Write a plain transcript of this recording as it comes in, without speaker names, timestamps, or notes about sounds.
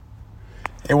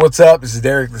Hey, what's up? This is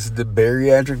Derek. This is the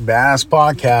Bariatric Badass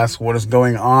Podcast. What is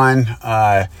going on?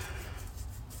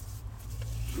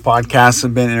 Podcasts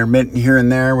have been intermittent here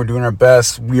and there. We're doing our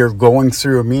best. We are going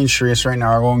through, me and Sharice right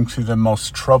now are going through the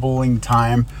most troubling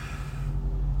time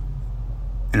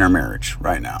in our marriage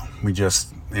right now. We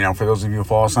just, for those of you who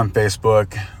follow us on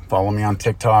Facebook, follow me on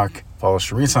TikTok, follow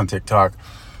Sharice on TikTok.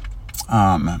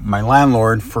 My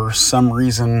landlord, for some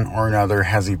reason or another,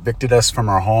 has evicted us from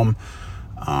our home.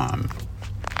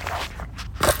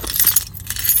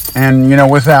 And,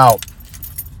 without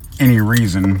any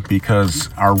reason, because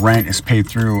our rent is paid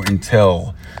through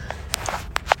until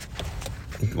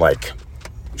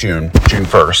June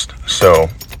 1st. So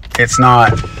it's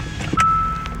not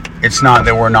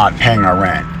that we're not paying our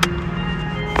rent.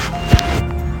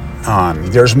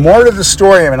 There's more to the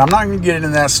story, and I'm not going to get into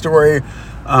that story.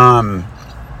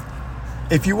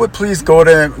 If you would please go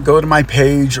to my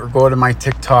page or go to my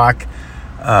TikTok.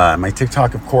 My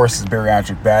TikTok, of course, is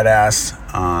Bariatric Badass.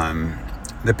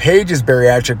 The page is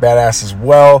Bariatric Badass as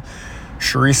well.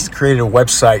 Sharice has created a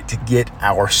website to get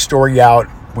our story out.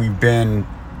 We've been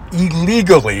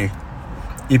illegally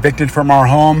evicted from our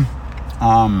home.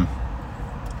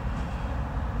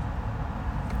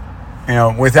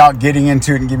 Without getting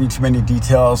into it and giving too many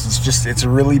details, it's a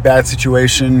really bad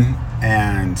situation,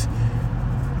 and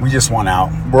we just want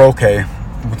out. We're okay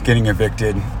with getting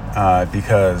evicted.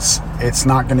 Because it's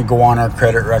not going to go on our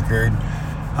credit record.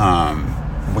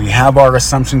 We have our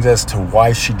assumptions as to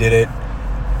why she did it.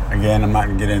 Again, I'm not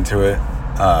going to get into it.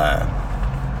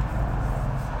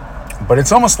 But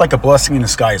it's almost like a blessing in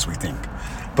disguise, we think.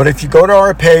 But if you go to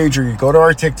our page or you go to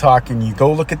our TikTok and you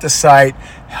go look at the site,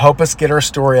 help us get our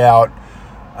story out.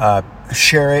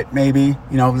 Share it, maybe.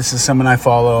 This is someone I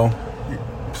follow.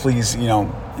 Please,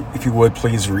 if you would,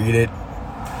 please read it.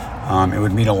 It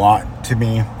would mean a lot to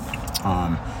me.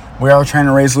 We are trying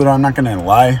to raise a little, I'm not going to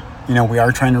lie. We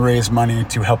are trying to raise money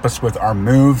to help us with our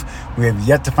move. We have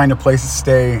yet to find a place to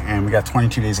stay, and we got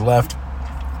 22 days left.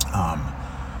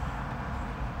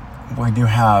 We do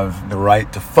have the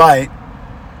right to fight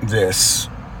this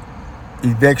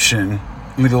eviction.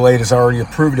 Legal aid has already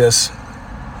approved us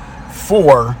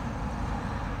for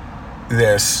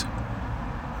this.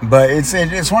 But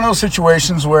it's one of those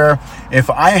situations where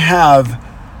if I have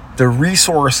the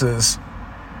resources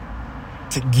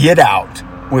to get out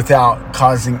without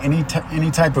causing any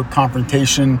type of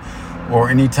confrontation or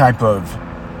any type of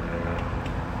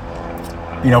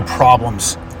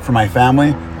problems for my family,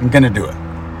 I'm gonna do it.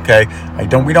 Okay,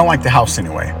 we don't like the house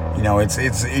anyway.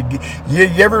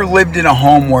 You ever lived in a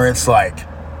home where it's like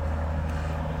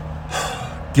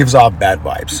gives off bad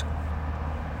vibes,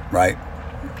 right?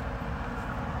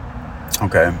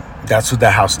 Okay, that's what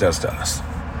the house does to us.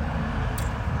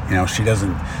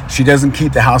 She doesn't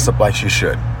keep the house up like she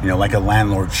should, like a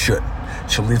landlord should.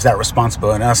 She leaves that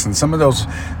responsibility on us. And some of those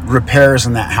repairs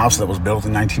in that house that was built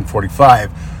in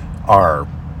 1945 are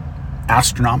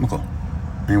astronomical.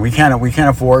 I mean, we can't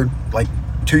afford,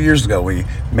 2 years ago, we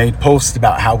made posts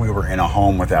about how we were in a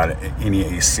home without any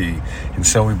AC. And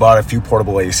so we bought a few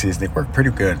portable ACs. They work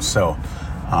pretty good. So,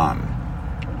 I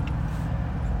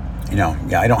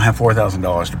don't have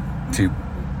 $4,000 to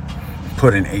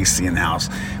put an AC in the house,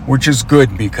 which is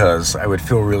good because I would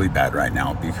feel really bad right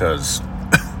now because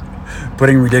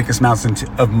putting ridiculous amounts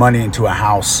of money into a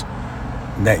house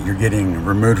that you're getting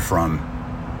removed from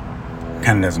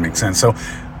kind of doesn't make sense. So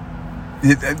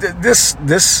this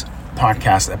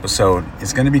podcast episode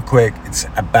is going to be quick. It's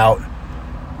about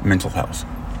mental health.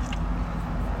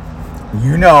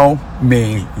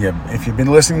 Me, if you've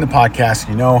been listening to the podcast,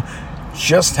 you know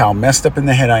just how messed up in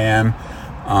the head I am.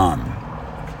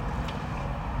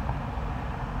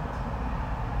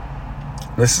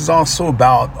 This is also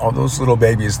about all those little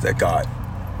babies that got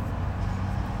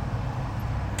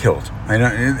killed.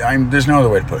 There's no other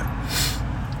way to put it.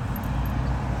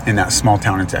 In that small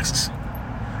town in Texas.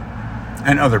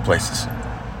 And other places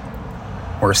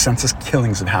where senseless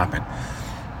killings have happened.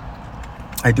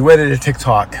 I duetted a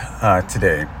TikTok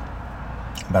today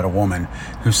about a woman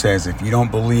who says, if you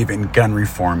don't believe in gun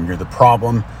reform, you're the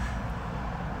problem.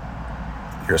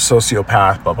 You're a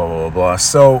sociopath, blah, blah, blah, blah, blah.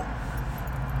 So,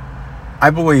 I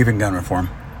believe in gun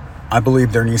reform. I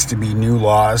believe there needs to be new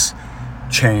laws,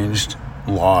 changed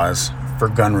laws for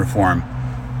gun reform.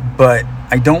 But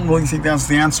I don't really think that's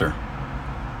the answer.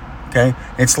 Okay?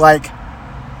 It's like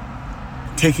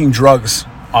taking drugs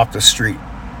off the street,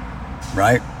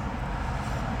 right?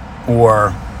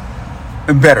 Or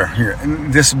better, here,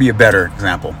 this would be a better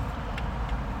example.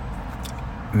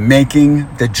 Making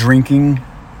the drinking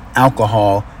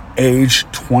alcohol age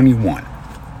 21.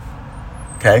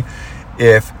 Okay?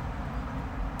 If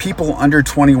people under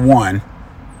 21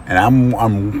 and I'm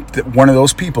one of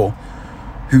those people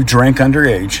who drank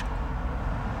underage,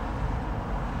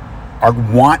 or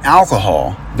want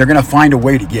alcohol, they're going to find a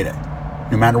way to get it,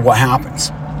 no matter what happens.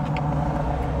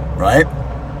 Right?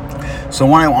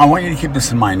 So I want you to keep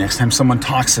this in mind next time someone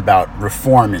talks about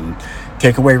reform and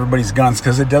take away everybody's guns,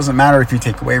 because it doesn't matter if you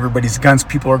take away everybody's guns.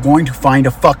 People are going to find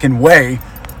a fucking way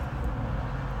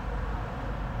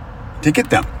to get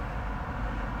them.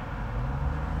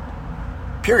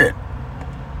 Period.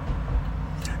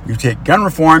 You take gun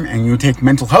reform and you take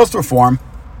mental health reform,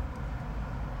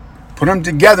 put them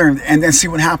together and then see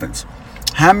what happens.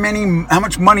 How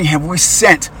much money have we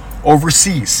sent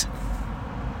overseas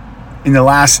in the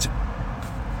last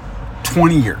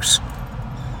 20 years?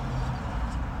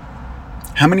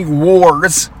 How many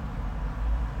wars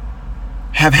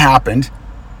have happened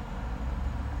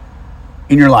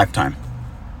in your lifetime?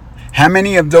 How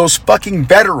many of those fucking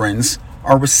veterans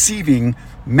are receiving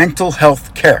mental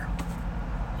health care?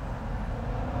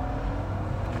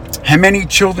 How many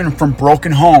children from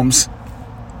broken homes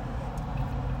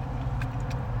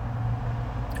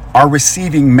are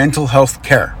receiving mental health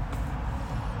care?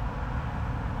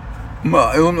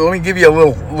 Let me give you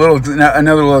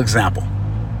another little example.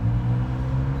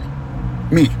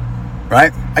 Me,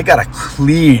 right? I got a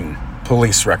clean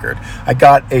police record. I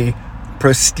got a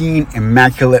pristine,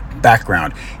 immaculate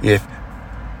background. If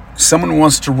someone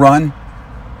wants to run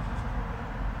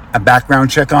a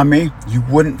background check on me, you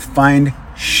wouldn't find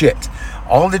shit.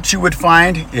 All that you would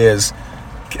find is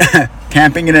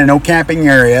camping in a no camping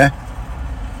area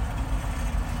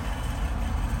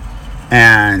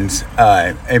and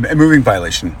a moving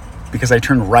violation because I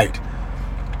turned right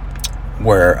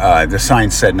where the sign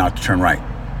said not to turn right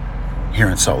here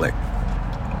in Salt Lake.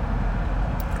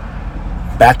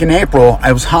 Back in April,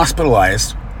 I was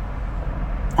hospitalized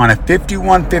on a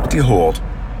 5150 hold.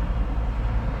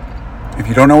 If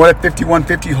you don't know what a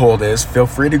 5150 hold is, feel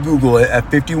free to Google it. A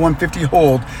 5150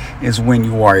 hold is when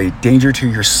you are a danger to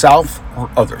yourself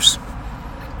or others.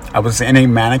 I was in a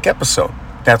manic episode.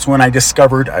 That's when I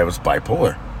discovered I was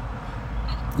bipolar.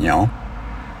 You know,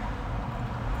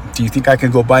 do you think I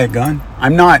can go buy a gun?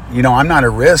 I'm not a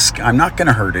risk. I'm not going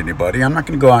to hurt anybody. I'm not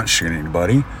going to go out and shoot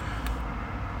anybody.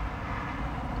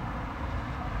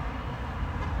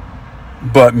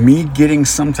 But me getting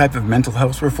some type of mental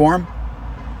health reform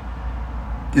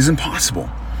is impossible.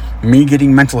 Me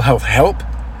getting mental health help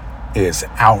is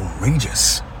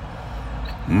outrageous.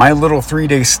 My little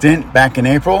 3-day stint back in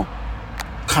April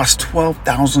cost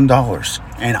 $12,000.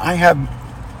 And I have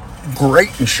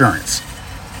great insurance.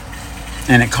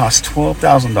 And it cost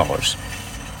 $12,000.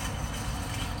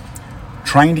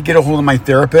 Trying to get a hold of my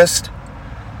therapist,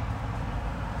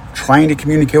 trying to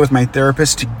communicate with my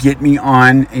therapist to get me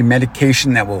on a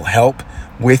medication that will help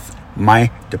with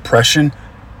my depression,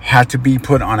 had to be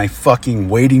put on a fucking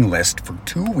waiting list for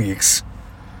 2 weeks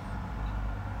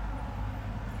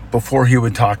before he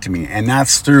would talk to me. And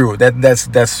that's through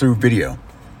that's through video.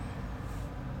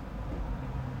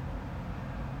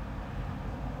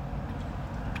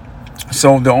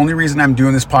 So the only reason I'm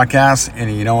doing this podcast, and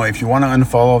if you want to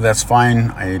unfollow, that's fine.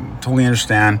 I totally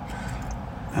understand.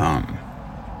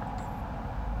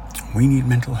 We need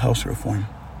mental health reform.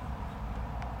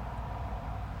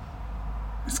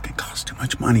 It's going to cost too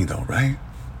much money though, right?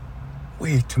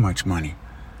 Way too much money.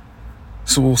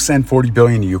 So we'll send $40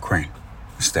 billion to Ukraine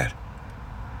instead.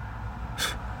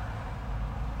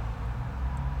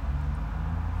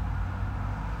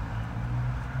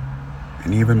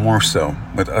 And even more so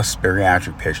with us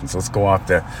bariatric patients. Let's go off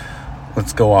the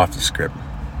script.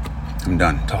 I'm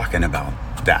done talking about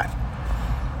that.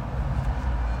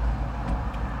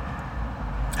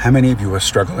 How many of you are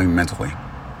struggling mentally?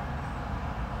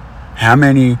 How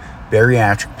many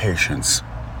bariatric patients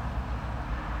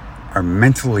are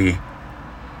mentally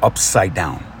upside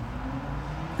down?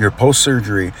 You're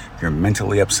post-surgery, you're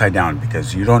mentally upside down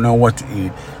because you don't know what to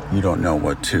eat. You don't know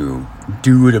what to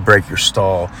do to break your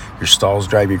stall. Your stalls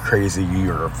drive you crazy.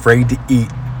 You're afraid to eat.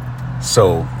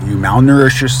 So you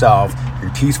malnourish yourself.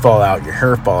 Your teeth fall out. Your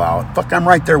hair fall out. Fuck, I'm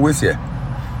right there with you.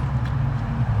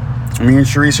 Me and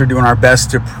Sharice are doing our best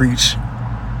to preach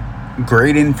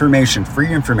great information,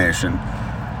 free information,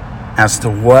 as to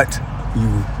what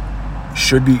you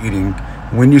should be eating,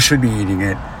 when you should be eating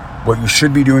it, what you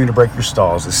should be doing to break your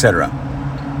stalls, etc.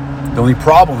 The only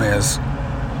problem is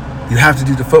you have to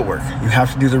do the footwork. You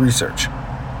have to do the research.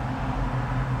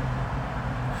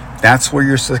 That's where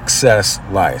your success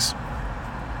lies,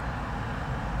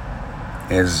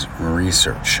 is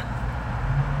research.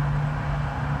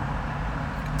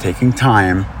 Taking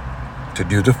time to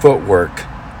do the footwork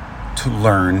to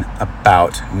learn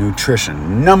about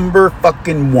nutrition. Number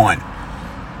fucking one.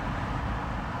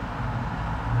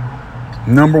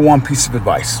 Number one piece of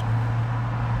advice: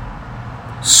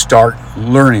 start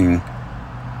learning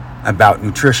about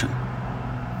nutrition.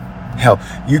 Hell,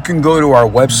 you can go to our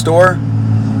web store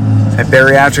at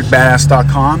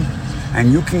bariatricbadass.com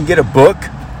and you can get a book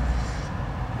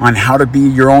on how to be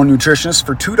your own nutritionist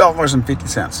for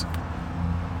 $2.50.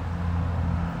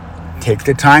 Take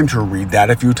the time to read that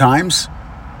a few times.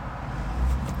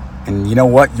 And you know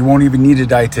what? You won't even need a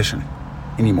dietitian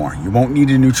anymore. You won't need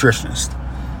a nutritionist.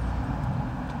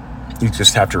 You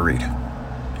just have to read.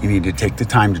 You need to take the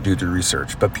time to do the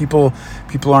research. But people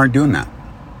aren't doing that.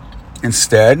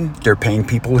 Instead, they're paying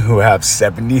people who have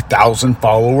 70,000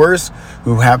 followers,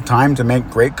 who have time to make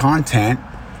great content,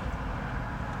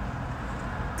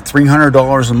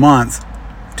 $300 a month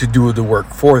to do the work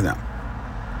for them.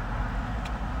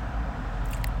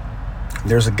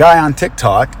 There's a guy on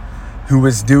TikTok who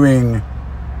was doing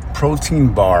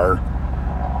protein bar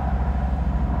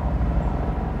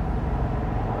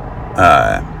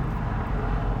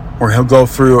where he'll go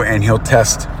through and he'll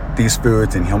test these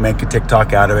foods and he'll make a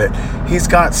TikTok out of it. He's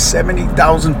got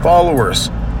 70,000 followers.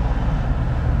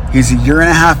 He's a year and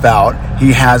a half out.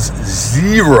 He has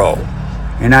zero,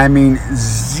 and I mean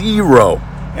zero,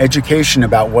 education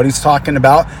about what he's talking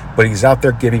about, but he's out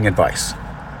there giving advice.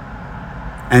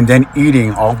 And then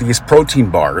eating all these protein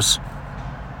bars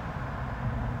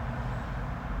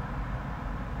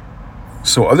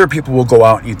so other people will go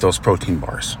out and eat those protein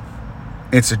bars.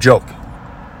 It's a joke.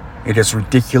 It is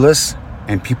ridiculous,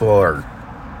 and people are,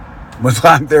 what's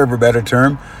out there for a better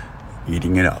term,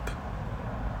 eating it up.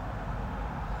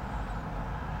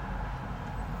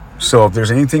 So if there's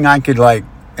anything I could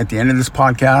at the end of this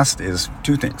podcast is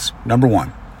two things. Number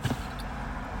one,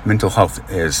 mental health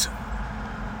is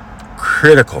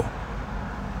critical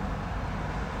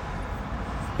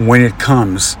when it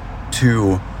comes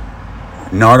to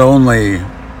not only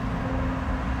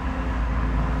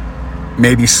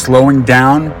maybe slowing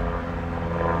down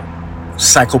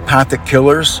psychopathic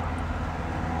killers,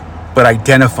 but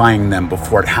identifying them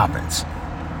before it happens.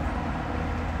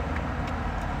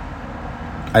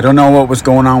 I don't know what was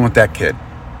going on with that kid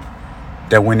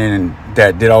that went in and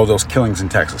that did all those killings in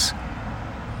Texas.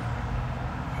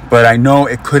 But I know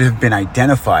it could have been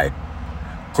identified.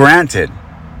 Granted,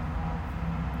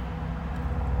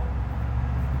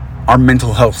 our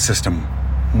mental health system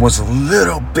was a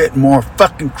little bit more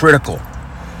fucking critical.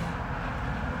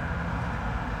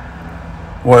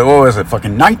 What was it?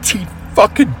 Fucking 19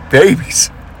 fucking babies.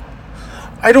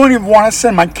 I don't even want to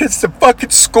send my kids to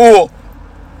fucking school.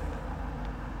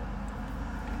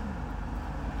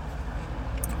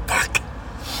 Fuck.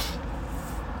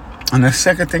 And the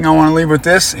second thing I want to leave with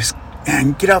this is,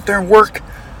 man, get out there and work.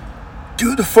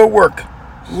 Do the footwork.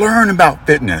 Learn about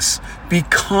fitness.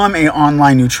 Become an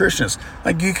online nutritionist.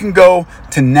 Like, you can go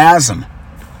to NASM,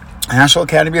 National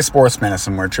Academy of Sports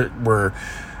Medicine, where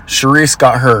Sharice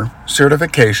got her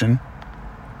certification.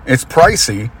 It's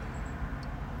pricey,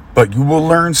 but you will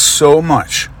learn so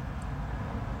much.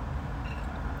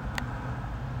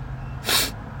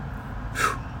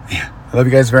 Man, I love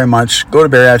you guys very much. Go to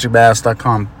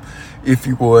bariatricbadass.com if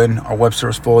you would. Our web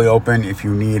store is fully open. If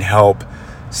you need help,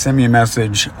 send me a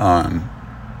message.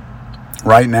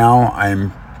 Right now,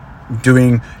 I'm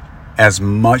doing as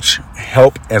much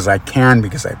help as I can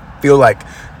because I feel like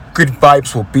good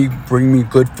vibes will bring me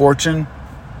good fortune.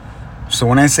 So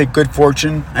when I say good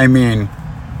fortune, I mean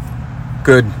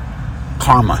good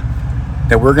karma.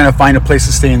 That we're going to find a place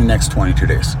to stay in the next 22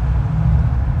 days.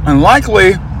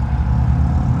 Unlikely,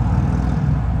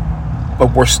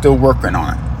 but we're still working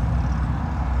on it.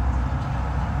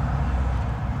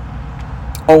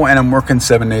 Oh, and I'm working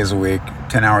 7 days a week,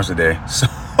 10 hours a day. So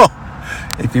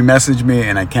if you message me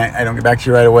and I don't get back to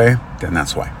you right away, then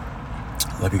that's why.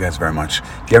 Love you guys very much.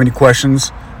 If you have any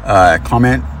questions,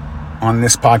 comment on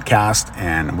this podcast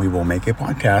and we will make a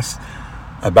podcast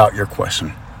about your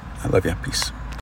question. I love you. Peace.